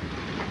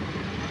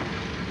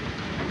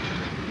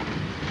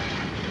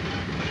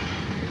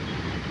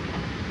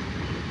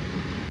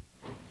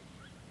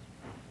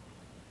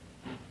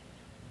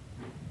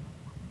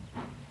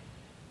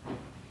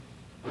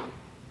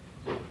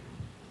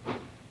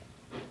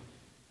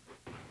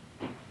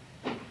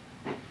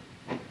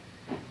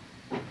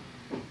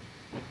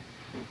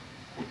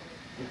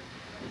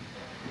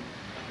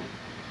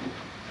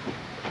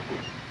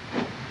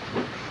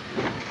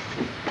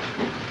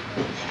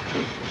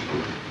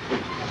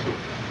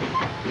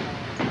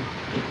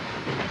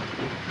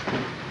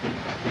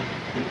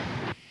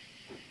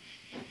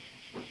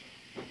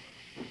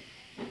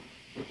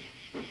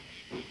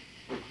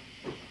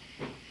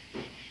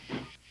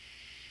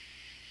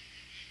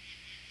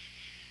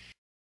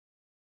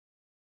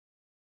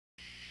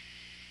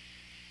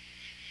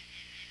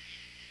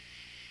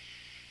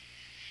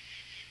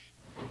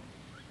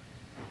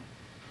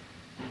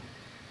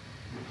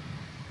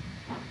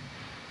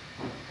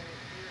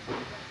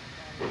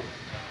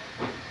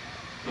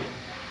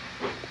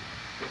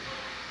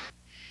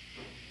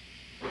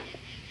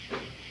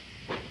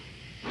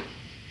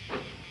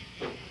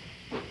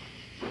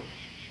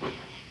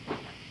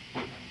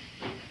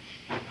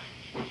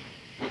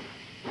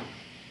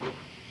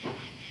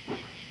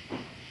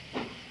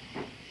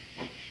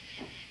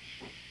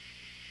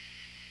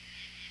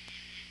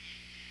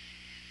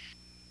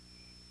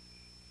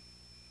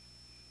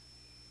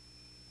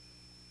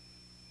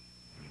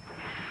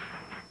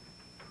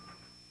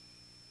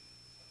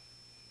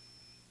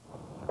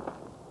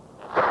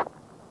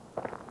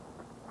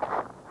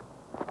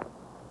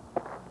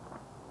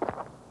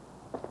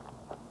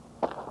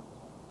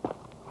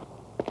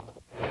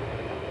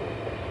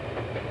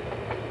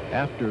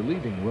 After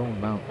leaving Roan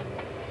Mountain,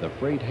 the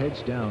freight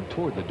heads down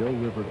toward the Doe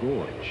River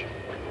Gorge.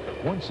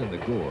 Once in the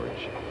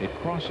gorge, it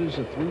crosses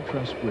a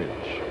through-truss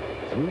bridge,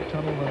 through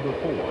tunnel number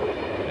 4,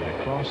 and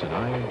across an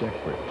iron deck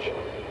bridge.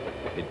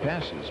 It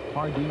passes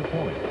Pardee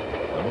Point,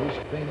 the most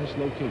famous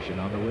location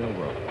on the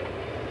railroad.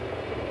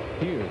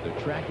 Here, the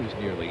track is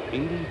nearly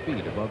 80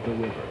 feet above the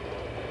river.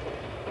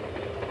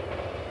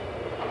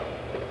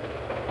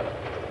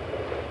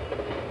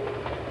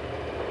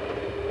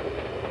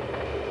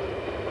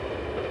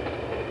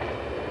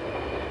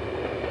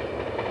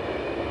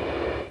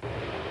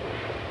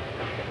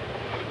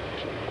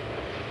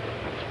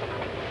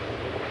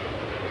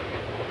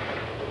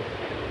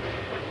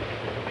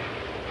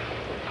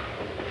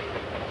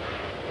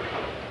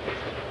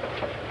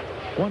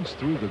 Once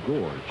through the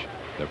gorge,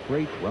 the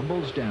freight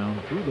rumbles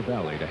down through the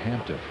valley to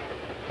Hampton,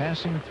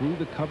 passing through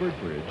the covered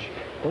bridge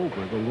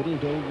over the Little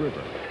Doe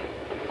River.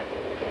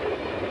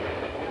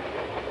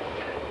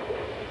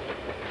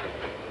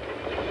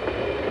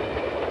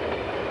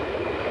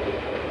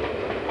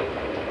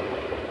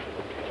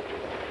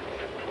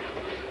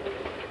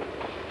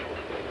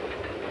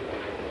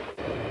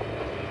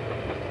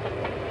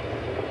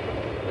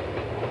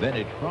 Then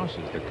it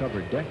crosses the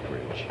covered deck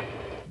bridge,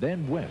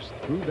 then west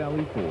through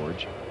Valley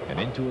Forge and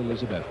into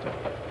Elizabethton.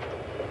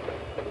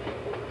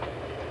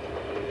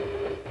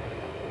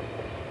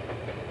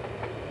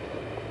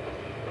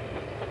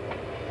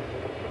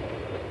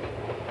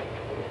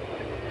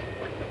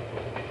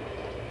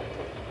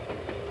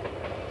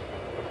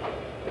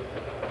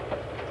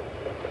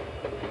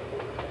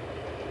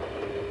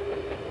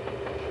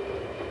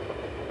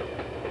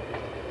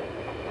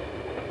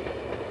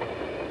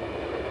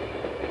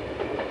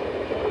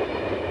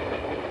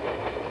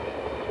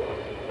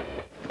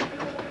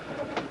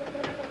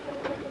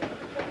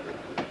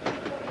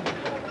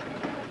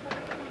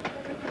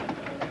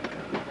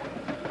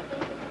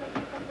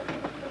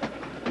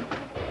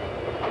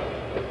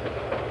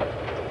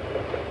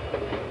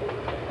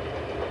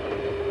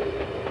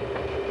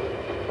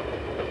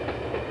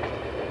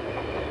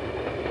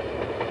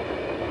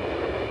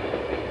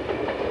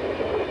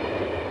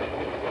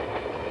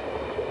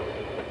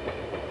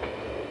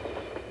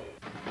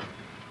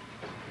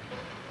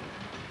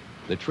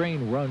 The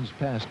train runs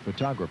past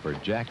photographer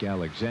Jack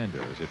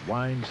Alexander as it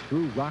winds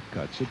through rock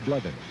cuts at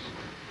Blevins.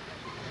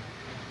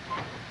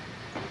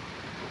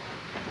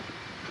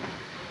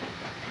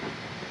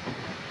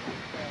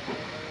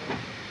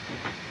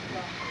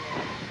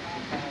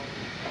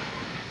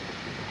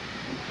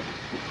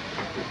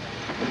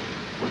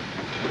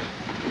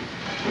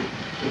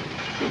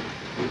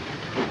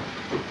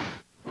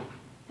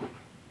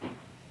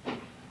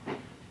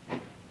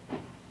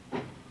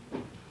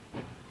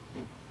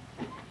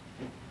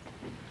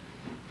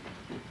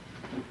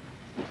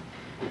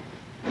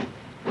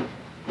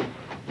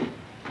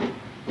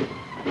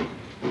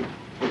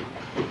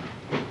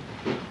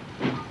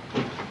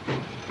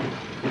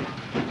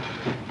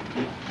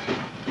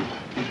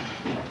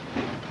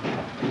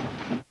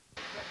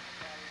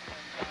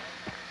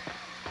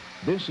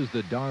 This is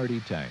the Doherty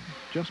tank,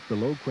 just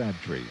below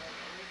Crabtree.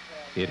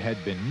 It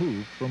had been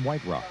moved from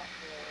White Rock.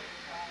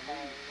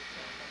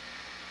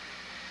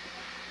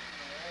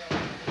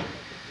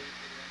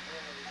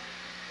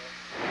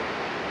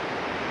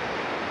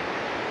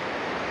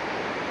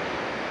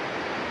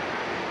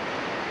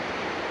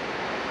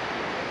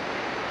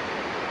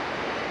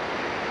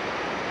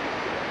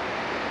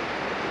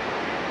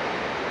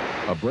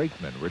 A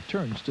brakeman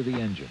returns to the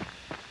engine.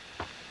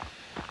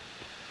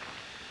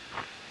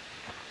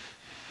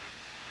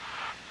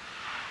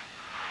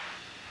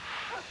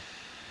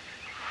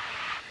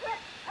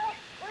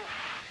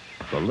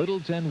 The little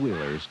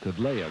 10-wheelers could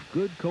lay a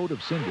good coat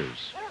of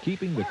cinders,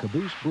 keeping the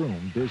caboose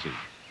broom busy.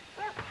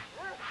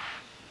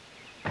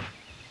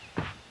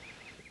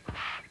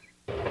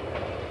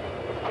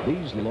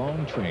 These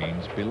long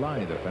trains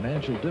belie the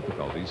financial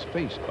difficulties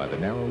faced by the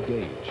narrow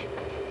gauge.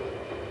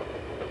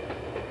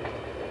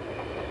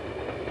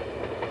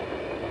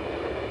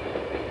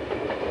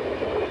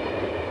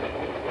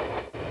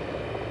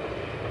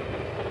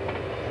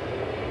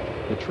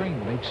 The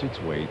train makes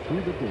its way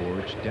through the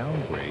gorge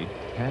downgrade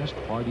past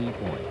Pardee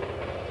Point.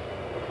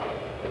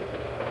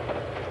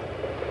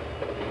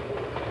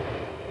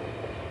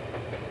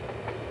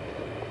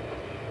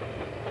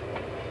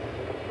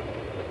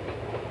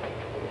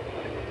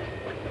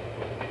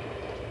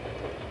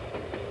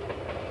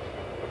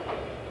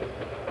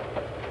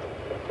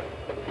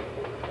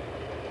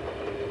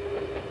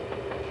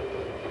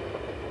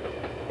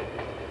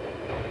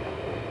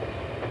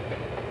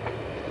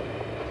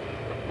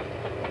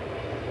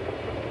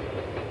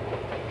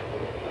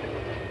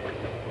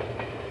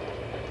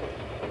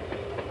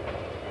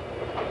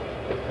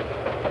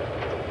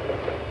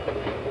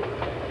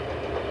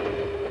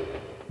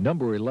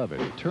 Number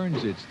 11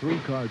 turns its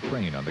three-car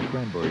train on the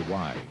Cranberry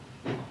Y.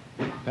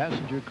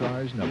 Passenger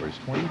cars numbers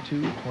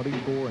 22,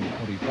 24, and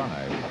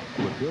 25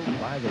 were built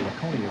by the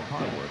Laconia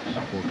Car Works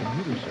for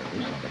commuter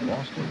service on the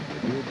Boston,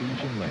 Revere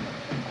Beach, and Lynn.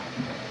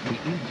 The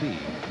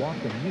ET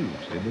bought them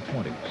used in the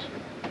 20s.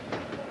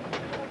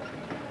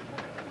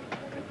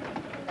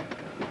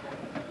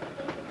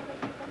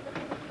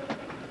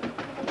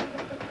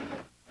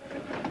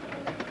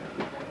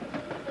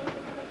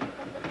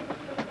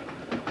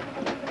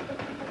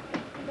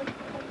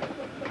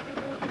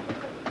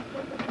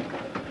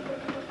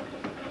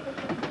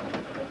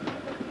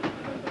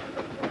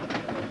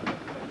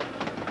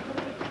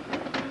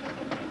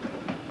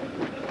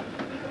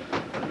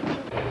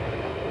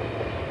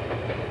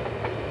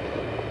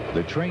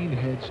 The train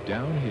heads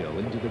downhill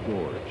into the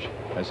gorge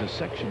as a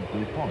section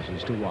crew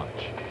pauses to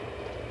watch.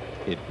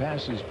 It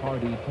passes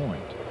Pardee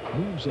Point,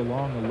 moves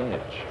along a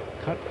ledge,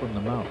 cut from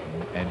the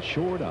mountain and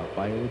shored up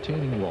by a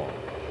retaining wall.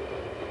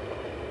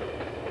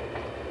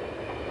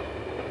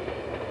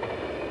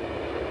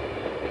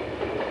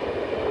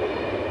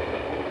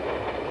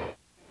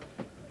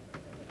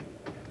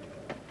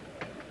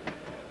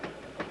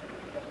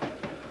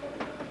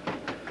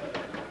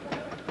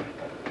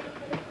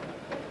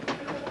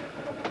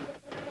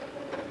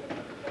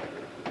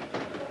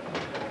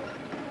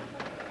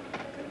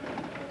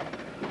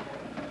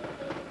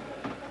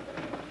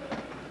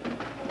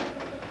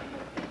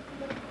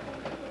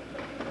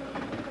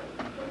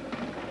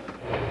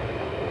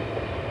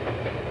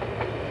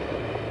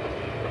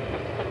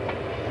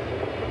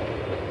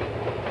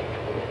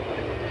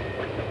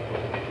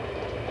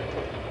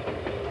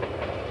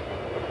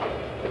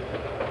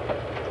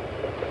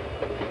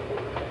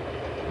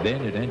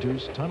 Then it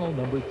enters tunnel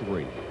number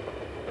 3.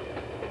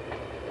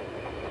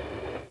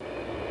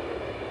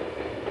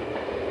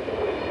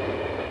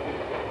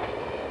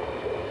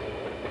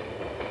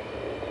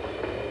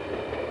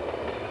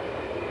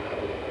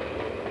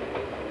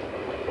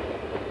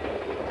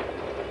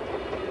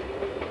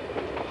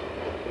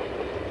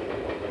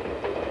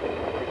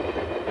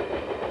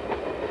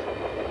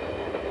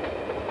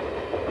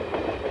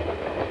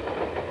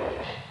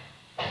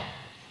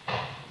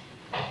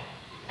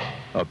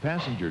 A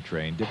passenger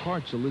train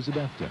departs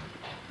Elizabethton.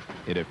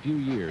 In a few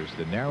years,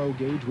 the narrow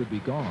gauge would be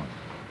gone,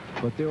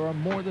 but there are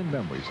more than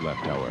memories left,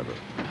 however.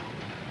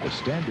 The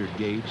standard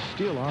gauge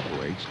still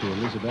operates to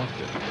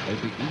Elizabethton as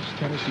the East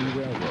Tennessee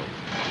Railroad.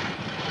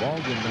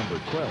 Wagon number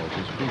 12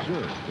 is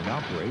preserved and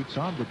operates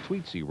on the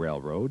Tweetsie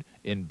Railroad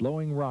in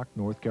Blowing Rock,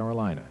 North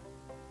Carolina.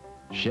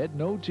 Shed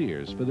no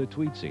tears for the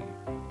Tweetsie,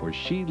 for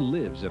she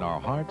lives in our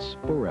hearts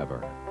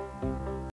forever.